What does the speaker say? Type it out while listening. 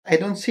I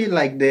don't see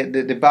like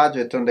the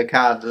budget on the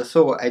card,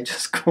 so I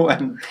just go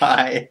and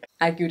buy.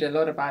 I argued a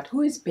lot about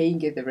who is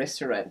paying at the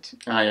restaurant.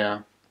 Ah, yeah.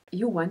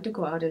 You want to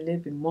go out a little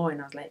bit more,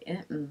 and I was like,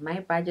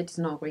 my budget is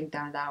not going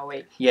down that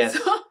way. Yes.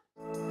 So,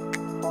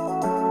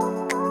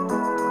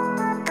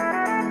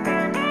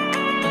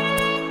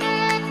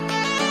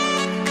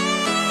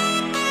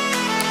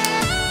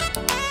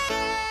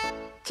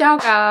 Ciao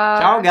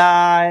guys! Ciao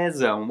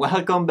guys!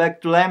 Welcome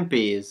back to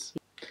Lempies.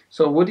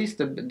 So what is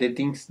the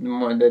things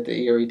that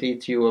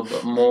irritate you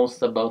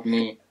most about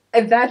me?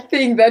 That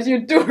thing that you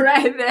do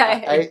right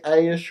there. Are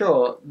you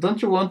sure?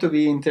 Don't you want to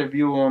be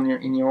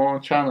interviewed in your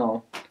own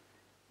channel?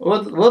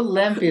 What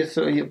Lempies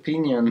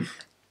opinion?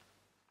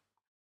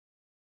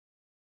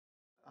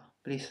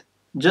 Please.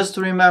 Just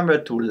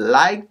remember to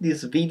like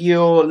this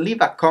video, leave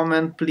a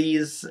comment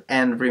please,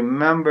 and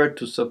remember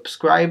to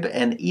subscribe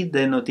and hit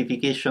the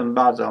notification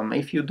button.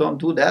 If you don't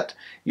do that,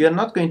 you are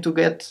not going to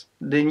get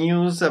the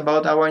news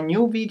about our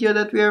new video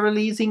that we are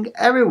releasing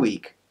every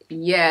week.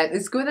 Yeah,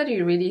 it's good that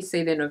you really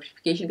say the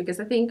notification, because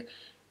I think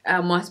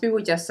most people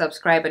just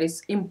subscribe, but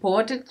it's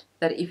important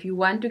that if you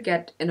want to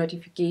get a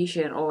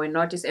notification or a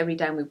notice every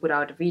time we put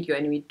out a video,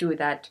 and we do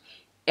that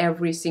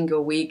every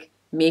single week,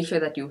 make sure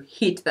that you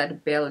hit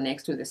that bell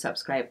next to the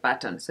subscribe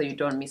button so you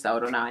don't miss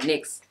out on our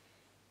next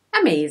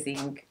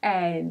amazing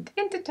and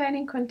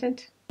entertaining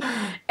content.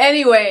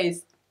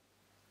 Anyways,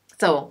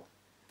 so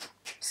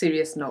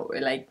serious note,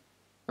 like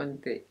on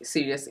the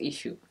serious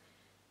issue.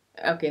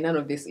 Okay, none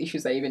of these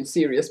issues are even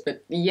serious,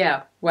 but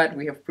yeah, what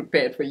we have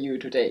prepared for you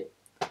today.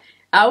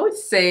 I would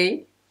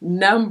say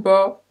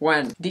number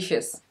one,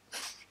 dishes.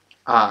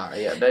 Ah,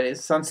 yeah, that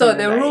is something. So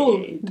the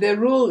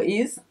rule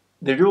is.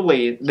 The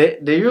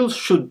rule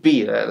should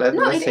be.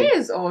 It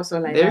is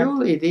also like that. The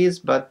rule it is,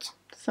 but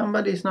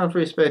somebody is not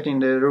respecting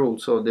the rule,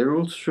 so the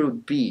rule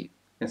should be,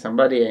 and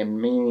somebody, I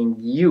meaning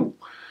you.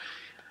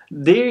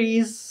 There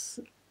is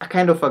a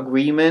kind of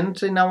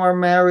agreement in our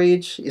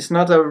marriage. It's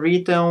not a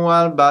written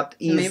one, but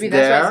is maybe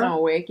that's why it's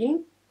not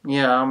working.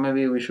 Yeah,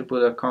 maybe we should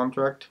put a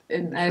contract.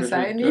 And I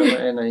sign it.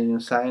 And you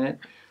sign it.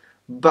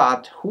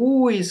 But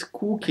who is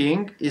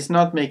cooking is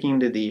not making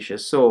the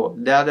dishes. So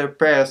the other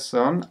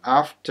person,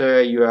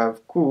 after you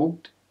have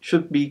cooked,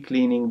 should be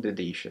cleaning the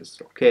dishes.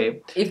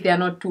 Okay? If they are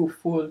not too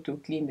full to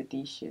clean the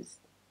dishes.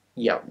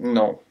 Yeah,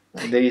 no.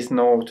 There is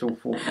no too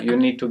full. You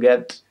need to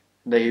get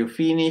that you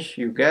finish,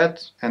 you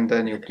get, and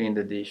then you clean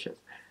the dishes.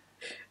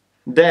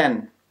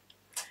 Then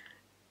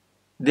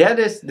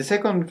the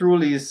second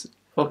rule is,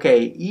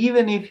 okay,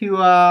 even if you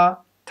are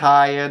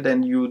tired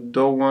and you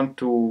don't want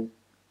to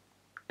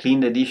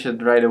clean the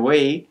dishes right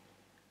away,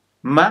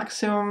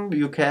 maximum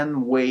you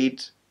can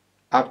wait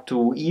up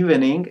to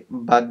evening,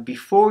 but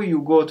before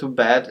you go to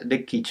bed the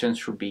kitchen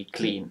should be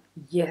clean.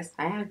 Yes,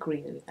 I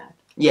agree with that.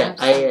 Yeah,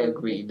 absolutely. I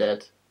agree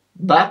that.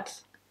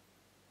 But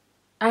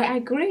I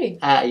agree.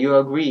 You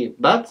agree,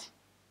 but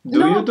do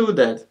you do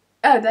that?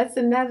 Oh, that's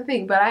another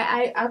thing, but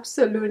I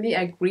absolutely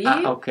agree.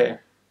 Okay.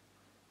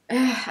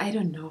 I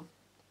don't know.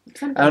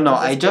 I don't know,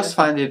 I just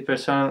find it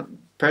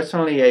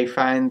personally I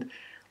find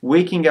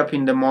waking up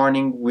in the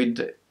morning with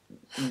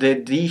the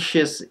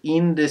dishes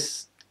in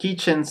this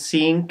kitchen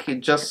sink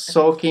just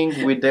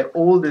soaking with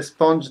all the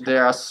sponge they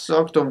are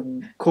soaked of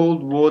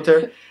cold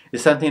water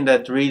is something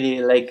that really,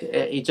 like,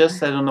 it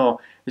just, I don't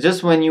know,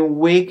 just when you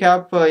wake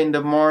up in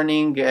the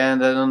morning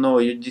and I don't know,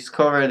 you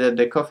discover that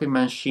the coffee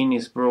machine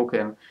is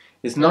broken,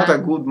 it's not a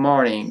good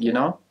morning, you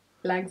know.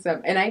 Like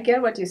some, and I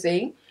get what you're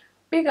saying,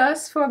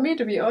 because for me,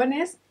 to be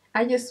honest,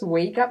 I just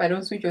wake up, I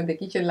don't switch on the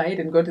kitchen light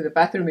and go to the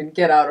bathroom and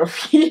get out of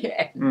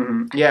here.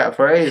 Yeah,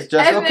 for it, it's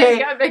just,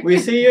 okay, we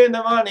see you in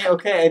the morning,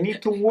 okay, I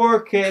need to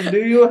work, we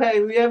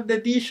have the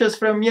dishes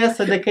from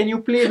yesterday, can you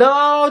please,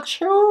 oh,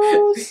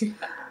 choose.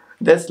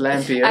 That's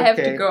Lampy, okay. I have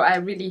to go, I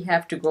really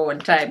have to go on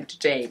time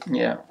today.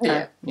 Yeah.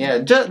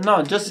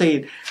 Just say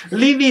it.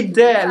 Leave it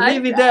there, I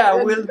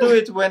will do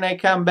it when I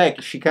come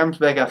back. She comes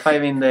back at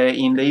 5 in the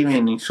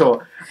evening,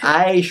 so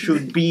I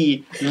should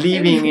be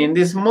living in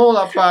this small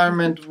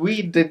apartment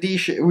with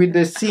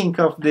the sink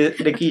of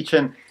the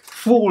kitchen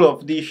full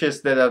of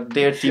dishes that are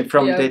dirty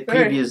from the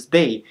previous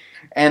day.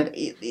 And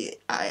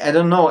I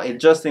don't know,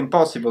 it's just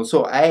impossible,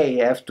 so I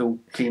have to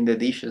clean the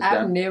dishes.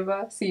 I've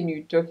never seen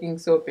you talking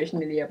so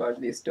passionately about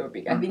this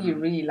topic. I think you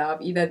really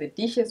love either the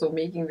dishes or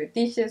making the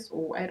dishes,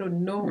 or I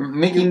don't know.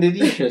 Making the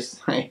dishes.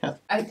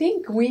 I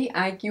think we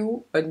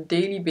argue on a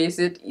daily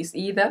basis is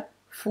either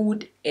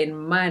food and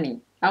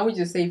money. I would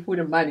just say food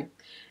and money.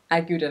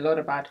 Argued a lot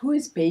about who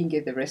is paying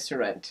at the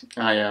restaurant.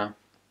 Yeah.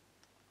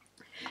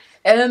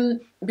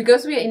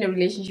 Because we are in a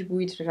relationship,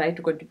 we try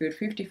to contribute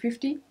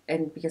 50-50,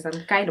 and because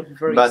I'm kind of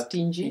very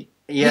stingy.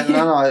 Yeah,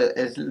 no,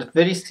 it's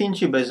very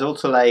stingy, but it's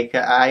also like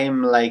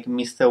I'm like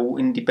Mr.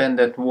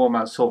 Independent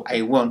Woman, so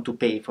I want to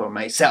pay for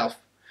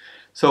myself.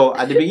 So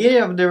at the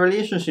beginning of the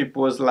relationship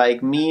was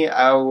like me,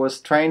 I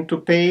was trying to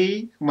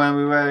pay when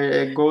we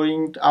were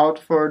going out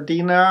for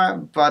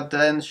dinner, but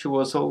then she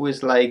was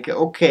always like,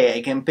 okay,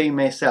 I can pay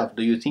myself.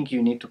 Do you think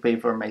you need to pay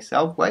for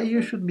myself? Why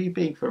you should be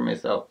paying for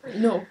myself?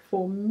 No,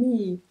 for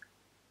me.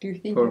 do you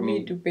think For you me.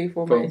 need to pay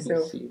for For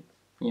myself? me,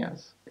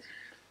 yes.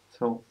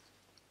 So,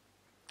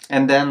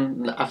 and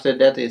then after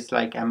that, it's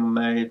like I'm a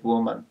married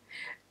woman.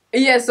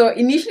 Yeah, so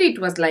initially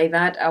it was like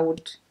that. I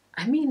wouldn't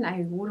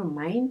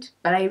mind,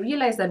 but I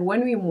realized that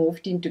when we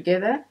moved in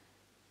together,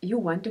 you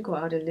want to go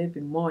out a little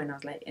bit more, and I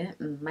was like,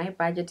 my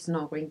budget is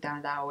not going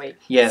down that way.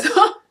 Yes.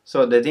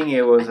 So the thing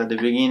was at the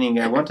beginning,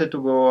 I wanted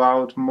to go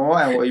out more,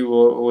 and you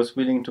was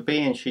willing to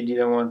pay, and she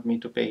didn't want me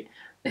to pay.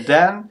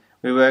 Then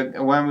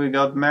when we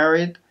got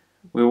married,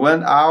 we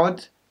went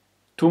out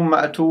too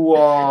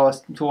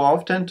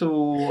often,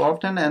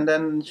 and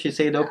then she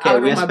said, "Okay,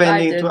 we're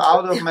spending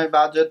out of my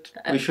budget.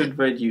 We should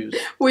reduce."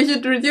 We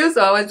should reduce.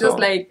 So I was just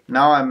like,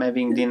 now I'm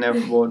having dinner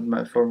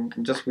for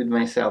just with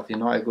myself. You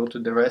know, I go to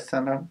the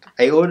restaurant.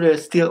 I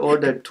still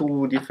order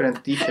 2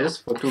 different dishes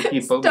for 2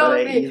 people, but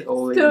I eat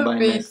always by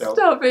myself.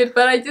 Stop it!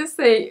 But I just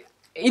say.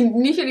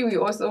 Initially,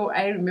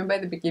 I remember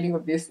at the beginning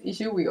of this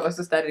issue, we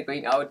also started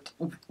going out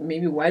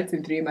maybe once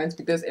in 3 months,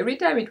 because every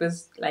time it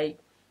was like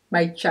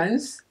my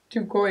chance to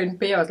go and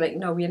pay. I was like,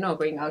 no, we're not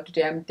going out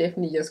today. I'm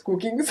definitely just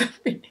cooking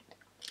something.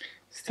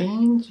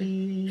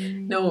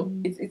 Stingy. No,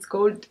 it's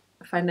called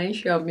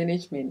financial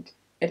management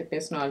at a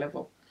personal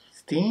level.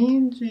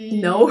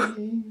 Stingy. No.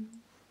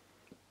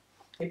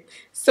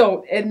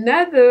 So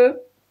another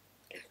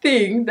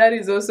thing that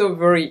is also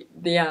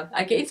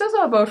okay, it's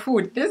also about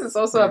food. This is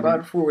also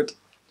about food.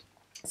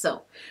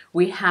 So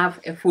we have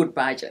a food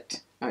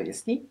budget,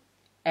 obviously,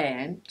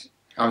 and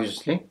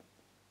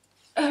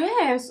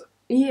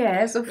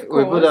yes, of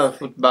course. We put our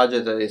food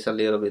budget that is a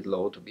little bit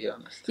low, to be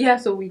honest. Yeah,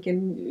 so we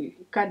can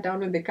cut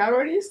down on the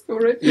calories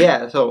already.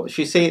 Yeah, so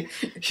she said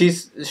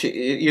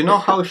you know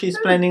how she's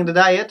planning the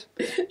diet?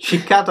 She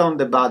cut on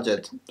the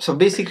budget. So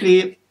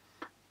basically,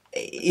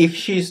 if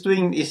she's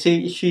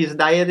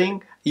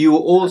dieting, you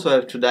also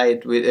have to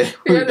diet with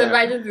because the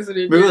budget is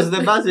reduced. Because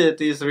the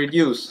budget is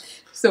reduced.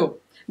 So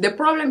the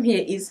problem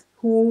here is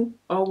who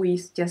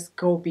always just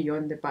go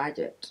beyond the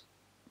budget.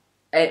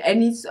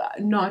 And it's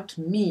not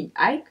me.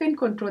 I can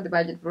control the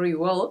budget very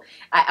well.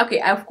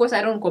 Of course,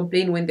 I don't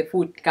complain when the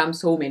food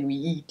comes home and we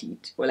eat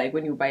it, or like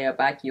when you buy a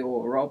baki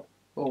or rob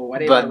or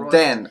whatever. But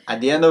then, at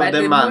the end of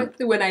the month,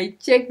 when I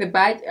check the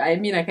budget, I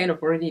kind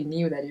of already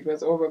knew that it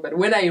was over. But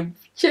when I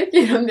check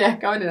it on the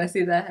account and I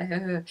see that,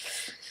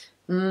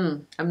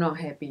 I'm not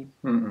happy.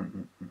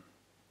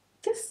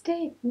 Just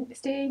stay.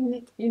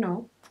 You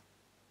know.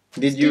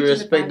 Did you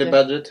respect the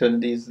budget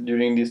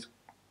during this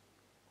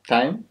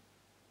time?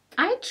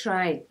 I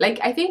tried.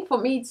 I think for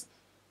me, it's,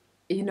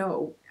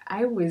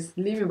 I was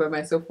living by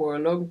myself for a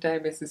long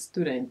time as a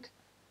student.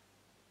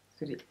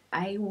 So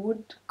I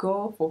would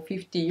go for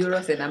 50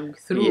 euros and I'm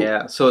through.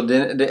 Yeah, so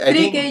 3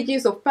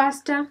 kgs of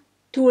pasta,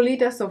 2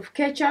 liters of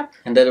ketchup.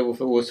 And that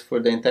was for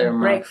the entire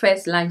month.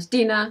 Breakfast, lunch,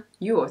 dinner.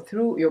 You are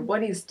through. Your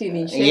body is still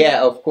in shape.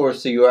 Yeah, of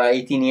course. You are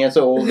 18 years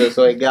old,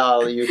 so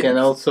you can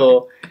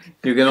also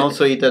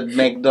eat at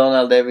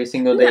McDonald's every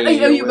single day.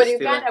 But you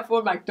can't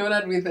afford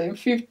McDonald's with a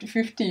 50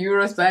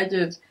 euros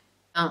budget.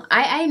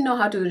 I know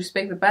how to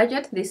respect the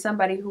budget. There's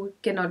somebody who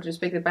cannot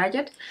respect the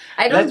budget.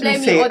 I don't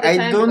blame you all the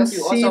time because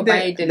you also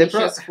buy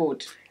delicious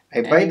food.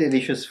 I buy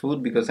delicious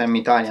food because I'm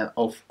Italian,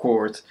 of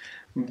course.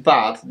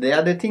 But the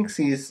other things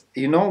is,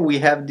 we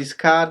have this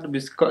card,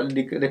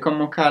 the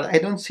common card. I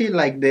don't see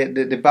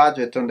the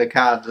budget on the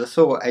card,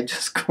 so I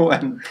just go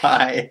and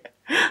buy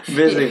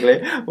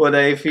basically what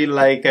I feel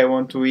like I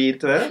want to eat.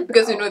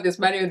 Because there's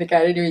money on the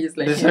card anyway.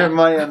 There's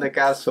money on the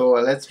card, so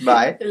let's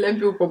buy. Lempies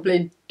will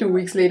complain 2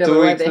 weeks later.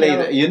 2 weeks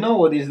later. You know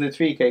what is the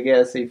trick, I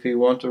guess, if you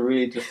want to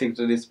really stick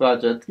to this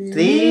budget?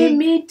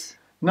 Limit.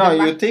 No,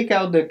 you take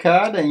out the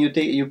card and you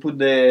put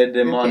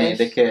the money, cash.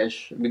 the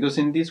cash. Because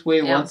in this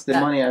way, once the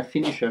money are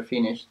finished,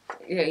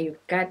 Yeah, you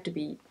got to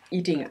be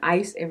eating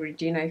ice every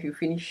dinner if you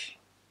finish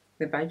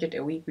the budget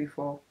a week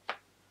before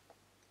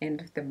end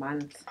of the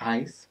month.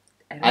 Ice?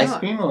 Ice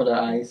cream or the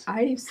ice?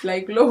 Ice,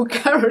 like low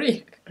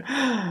calorie.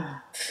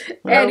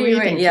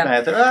 Anyway,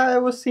 yeah. I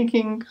was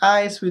thinking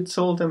ice with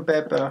salt and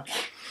pepper.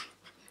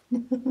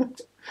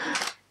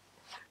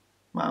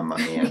 Mamma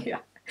mia. Yeah.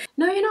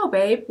 No,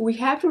 babe, we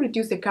have to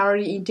reduce the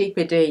calorie intake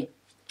per day.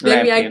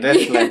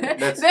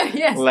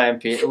 That's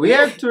Lempy. We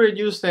have to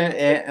reduce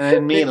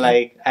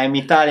I'm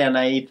Italian,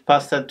 I eat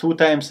pasta 2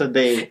 times a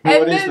day.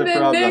 What is the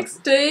problem?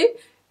 Next day,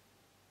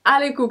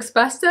 Ale cooks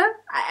pasta.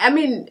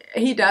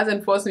 He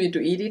doesn't force me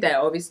to eat it. I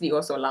obviously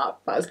also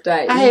love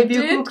pasta. Have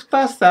you cooked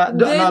pasta?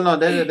 No,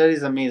 that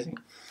is amazing.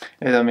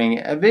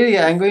 Baby,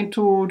 I'm going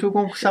to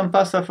cook some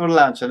pasta for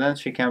lunch, and then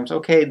she comes.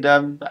 Okay,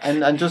 and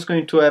I'm just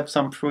going to have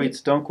some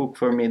fruits. Don't cook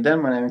for me.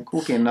 Then when I'm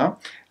cooking,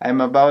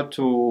 I'm about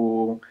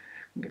to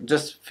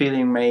just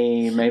filling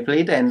my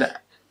plate, and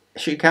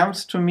she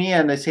comes to me,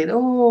 and I said,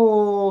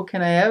 "Oh,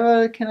 can I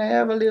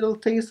have a little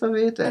taste of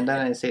it?" And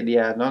then I said,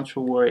 "Yeah, don't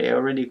you worry. I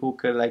already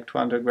cooked like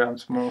 200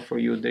 grams more for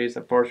you. There is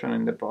a portion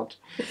in the pot."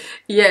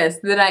 Yes,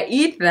 then I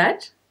eat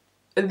that.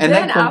 And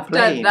then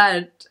after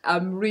that,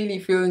 I'm really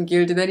feeling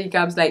guilty. Then he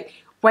comes like,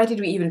 Why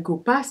did we even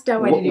cook pasta?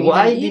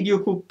 Why Did you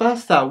cook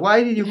pasta?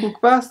 Why did you cook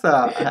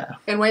pasta?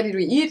 And why did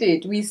we eat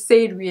it? We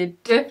said we are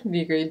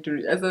definitely going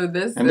to. So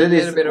this and that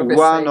is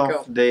one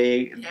of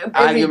the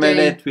argument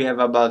that we have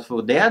about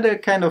food. The other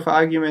kind of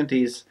argument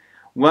is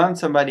when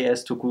somebody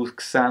has to cook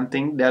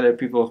something, the other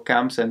people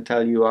comes and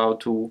tell you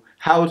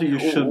how you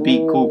should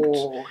be cooked.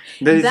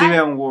 That is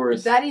even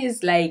worse. That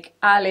is like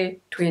Ale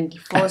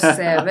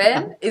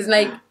 24/7. It's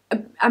like,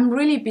 I'm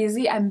really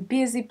busy. I'm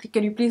busy.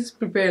 Can you please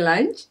prepare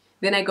lunch?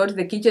 Then I go to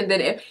the kitchen.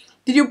 Then,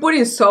 did you put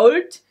in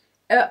salt?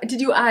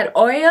 Did you add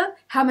oil?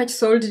 How much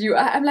salt did you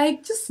add? I'm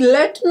like, just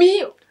let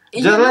me.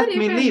 Just let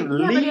me leave.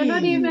 Yeah, but you're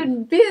not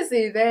even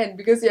busy then,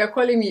 because you're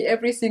calling me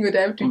every single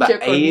time to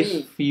check on me.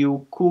 If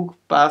you cook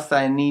pasta,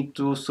 I need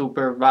to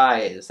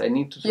supervise.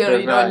 You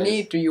don't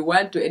need to. You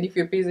want to. And if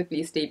you're busy,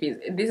 please stay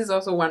busy. This is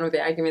also one of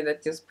the arguments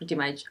that just pretty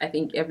much, I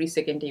think, every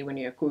second day when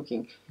you're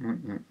cooking.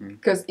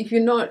 Because if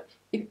you're not,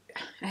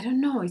 I don't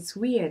know, it's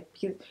weird.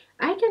 Because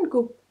I can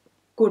cook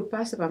good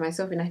pasta by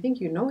myself, and I think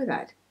you know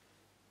that.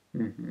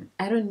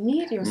 I don't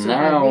need your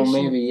supervision. Now,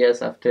 maybe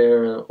yes,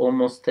 after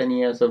almost 10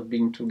 years of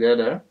being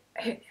together.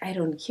 I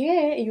don't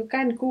care. You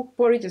can't cook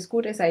porridge as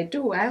good as I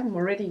do. I'm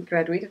already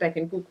graduated. I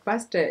can cook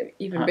pasta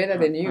even better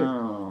than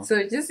you.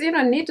 So just, you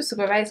don't need to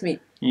supervise me.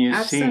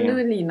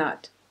 Absolutely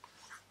not.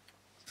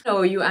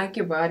 No, you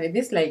argue about it.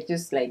 This like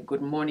just like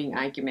good morning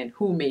argument.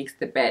 Who makes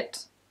the bed?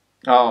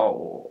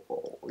 Oh,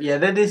 yeah,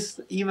 that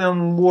is even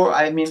more.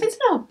 I mean, it's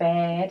not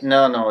bad.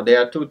 No, there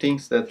are two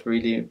things that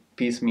really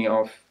piss me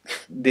off.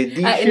 The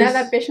dishes.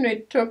 Another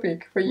passionate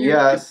topic for you.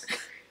 Yes,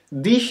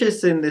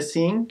 dishes in the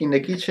sink, in the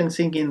kitchen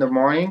sink in the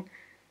morning,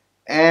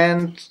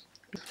 and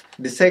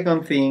the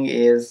second thing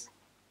is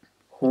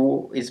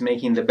who is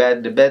making the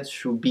bed. The bed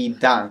should be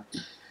done.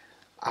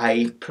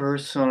 I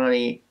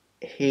personally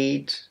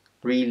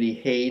really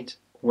hate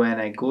when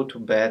I go to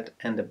bed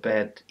and the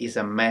bed is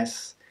a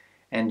mess.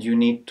 And you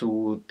need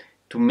to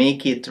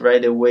make it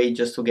right away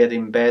just to get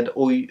in bed,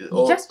 or you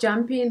just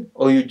jump in.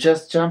 Or you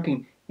just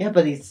jumping. Yeah,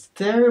 but it's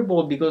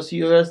terrible because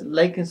you are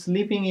like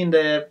sleeping in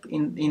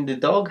the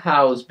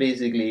doghouse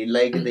basically.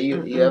 Like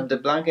you have the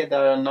blanket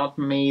that are not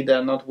made,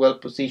 are not well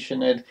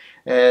positioned.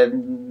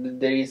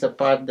 There is a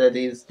part that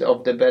is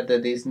of the bed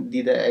that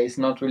is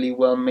not really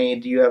well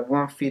made. You have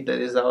one feet that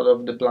is out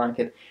of the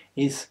blanket.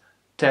 It's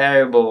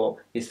terrible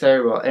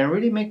and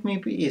really make me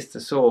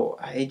pissed. So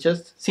I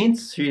just,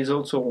 since she is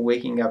also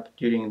waking up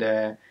during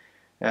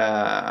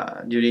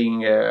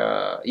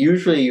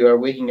usually you are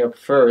waking up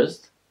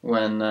first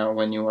when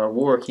you are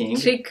working.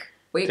 You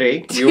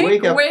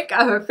wake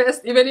up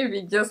first, even if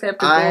you just have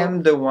to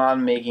I'm the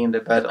one making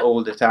the bed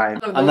all the time.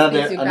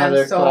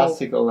 Another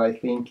classical I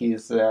think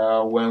is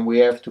when we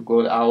have to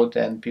go out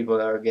and people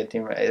are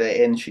getting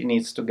ready and she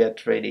needs to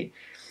get ready.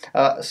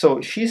 So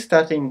she's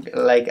starting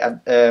like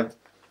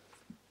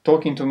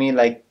talking to me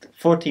like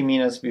 40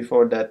 minutes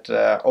before that,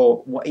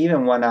 or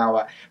even 1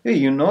 hour.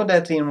 You know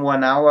that in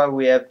 1 hour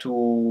we have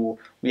to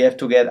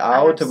get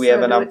out. We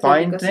have an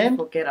appointment.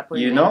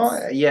 You know,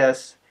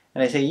 yes.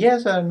 And I say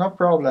yes, no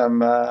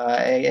problem.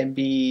 I can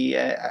be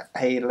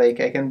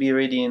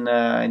ready in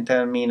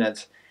 10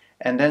 minutes.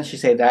 And then she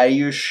said, "Are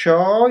you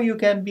sure you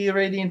can be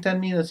ready in 10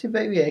 minutes?" Yeah,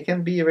 baby, I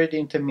can be ready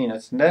in 10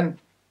 minutes. And then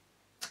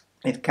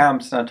it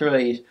comes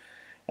naturally.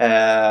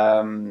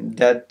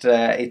 That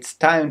it's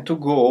time to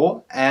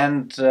go,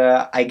 and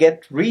I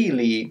get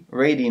really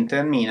ready in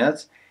 10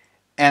 minutes,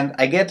 and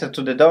I get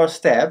to the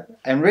doorstep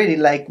and really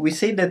like we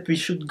say that we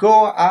should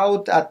go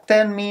out at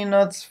 10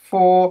 minutes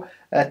for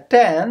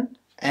 10,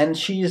 and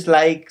she's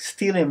like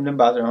still in the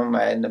bathroom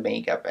and the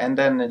makeup, and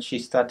then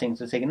she's starting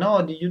to say,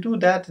 "No, did you do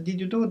that?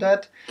 Did you do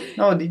that?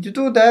 No, did you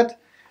do that?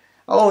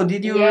 Oh,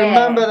 did you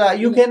remember that?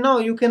 You can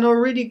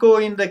already go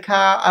in the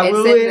car. I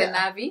will wait." The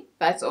Navi.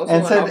 That's also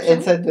an option.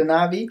 And said the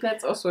Navi.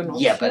 That's also an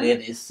option. Yeah, but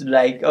it is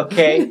like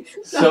okay.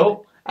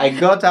 So I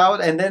got out,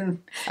 and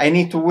then I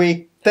need to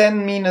wait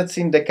 10 minutes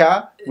in the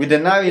car with the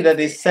Navi that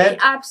is set.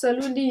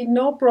 Absolutely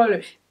no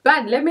problem.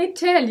 But let me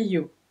tell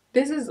you,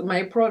 this is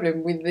my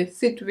problem with the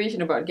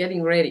situation about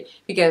getting ready,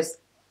 because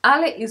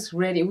Ale is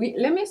ready.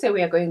 Let me say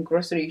we are going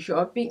grocery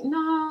shopping.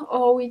 No,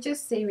 or we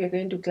just say we are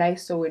going to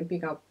Glyso and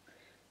pick up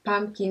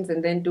pumpkins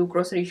and then do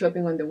grocery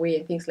shopping on the way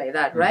and things like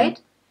that,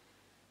 right?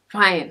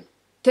 Fine.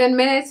 10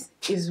 minutes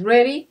is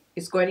ready,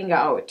 it's going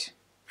out.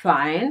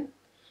 Fine.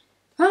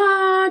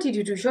 Did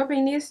you do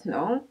shopping list?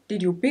 No.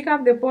 Did you pick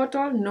up the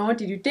bottle? No.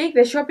 Did you take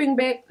the shopping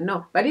bag?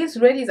 No. But it's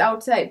ready, it's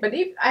outside. But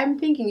if I'm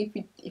thinking,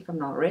 if I'm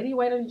not ready,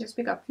 why don't you just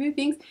pick up a few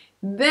things?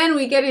 Then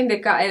we get in the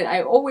car, and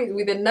I always,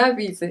 with the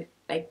Navi, say,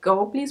 like,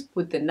 go, please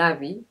put the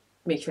Navi,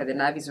 make sure the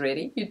Navi is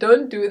ready. You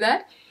don't do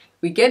that.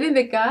 We get in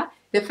the car.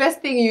 The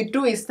first thing you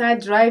do is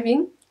start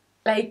driving,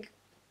 like,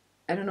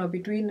 I don't know,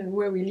 between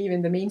where we live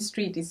and the main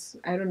street is,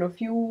 I don't know, a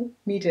few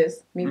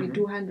meters, maybe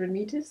 200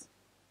 meters,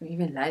 or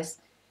even less,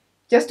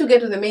 just to get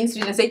to the main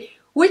street and say,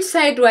 which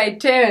side do I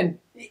turn?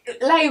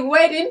 Like,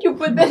 why didn't you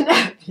put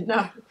the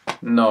No.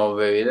 No,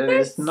 baby, that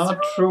is not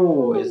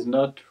true. It's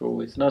not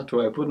true. It's not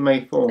true. I put my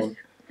phone.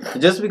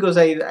 Just because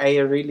I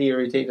really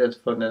irritated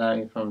from the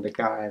line from the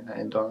car and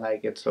I don't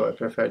like it, so I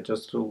prefer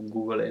just to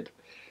Google it.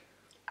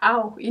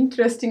 Oh,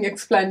 interesting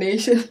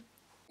explanation.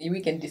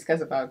 We can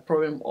discuss about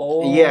problem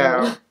all.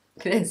 Yeah.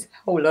 There's a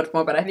whole lot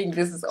more, but I think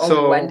this is all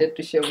So- we wanted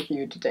to share with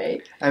you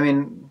today. I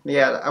mean,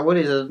 yeah, what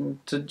is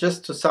it?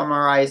 Just to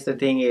summarize, the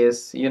thing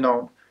is, you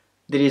know,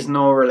 there is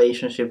no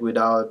relationship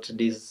without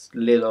these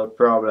little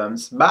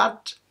problems.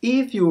 But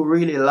if you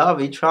really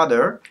love each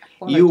other,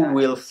 you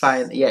will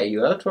find, yeah,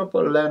 you have to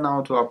learn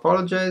how to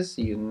apologize.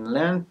 You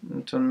learn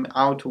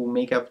how to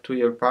make up to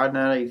your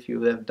partner if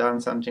you have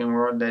done something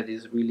wrong that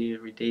is really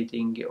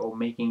irritating or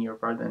making your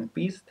partner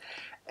pissed.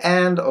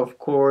 And of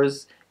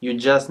course, you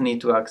just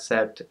need to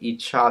accept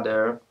each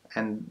other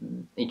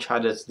and each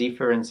other's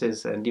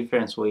differences and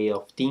different way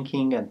of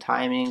thinking and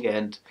timing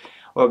and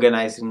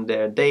organizing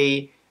their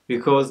day,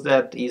 because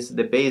that is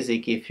the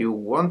basic if you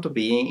want to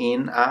be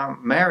in a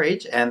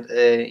marriage and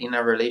in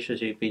a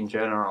relationship in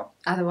general.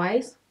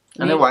 Otherwise,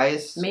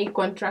 make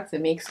contracts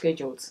and make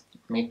schedules.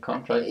 Make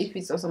contracts. If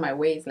it's also my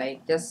way, it's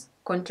like just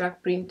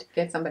contract print,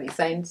 get somebody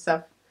signed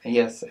stuff.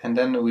 Yes, and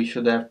then we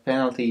should have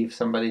penalty if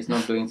somebody is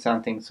not doing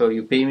something. So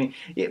you pay me,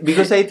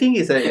 because I think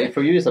it's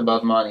for you it's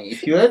about money.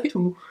 If you have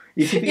to,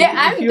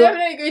 I'm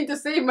definitely going to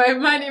save my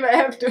money if I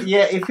have to.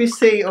 Yeah, if you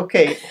say,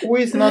 okay, who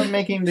is not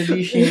making the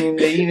dish in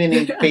the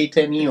evening, pay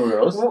 10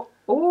 euros.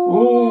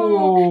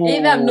 Ooh.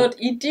 Either I'm not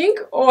eating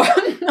or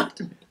I'm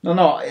not.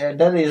 No,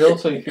 that is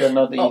also if you are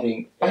not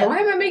eating. Why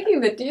am I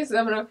making the dishes?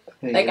 I'm not,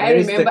 like, I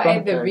remember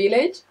at the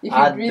village, if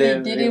you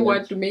really didn't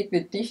want to make the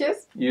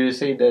dishes, you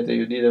say that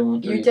you didn't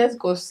want to you just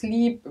go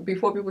sleep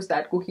before people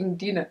start cooking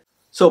dinner.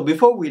 So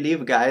before we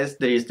leave, guys,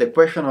 there is the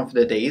question of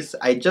the days.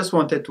 I just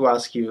wanted to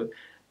ask you,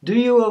 do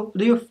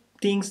you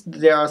think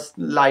there are,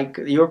 like,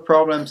 your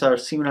problems are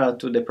similar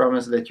to the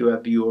problems that you have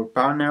with your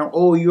partner,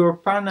 or your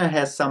partner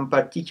has some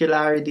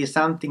particularity,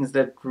 some things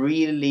that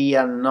really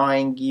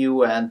annoying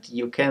you and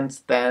you can't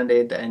stand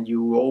it and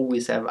you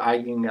always have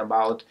arguing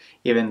about,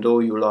 even though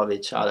you love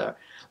each other?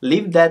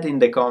 Leave that in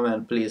the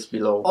comment, please,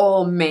 below.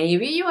 Or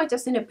maybe you are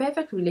just in a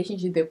perfect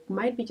relationship that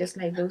might be just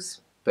like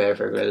those.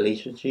 Perfect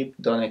relationship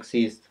don't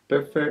exist.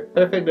 Perfect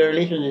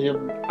relationship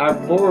are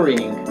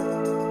boring.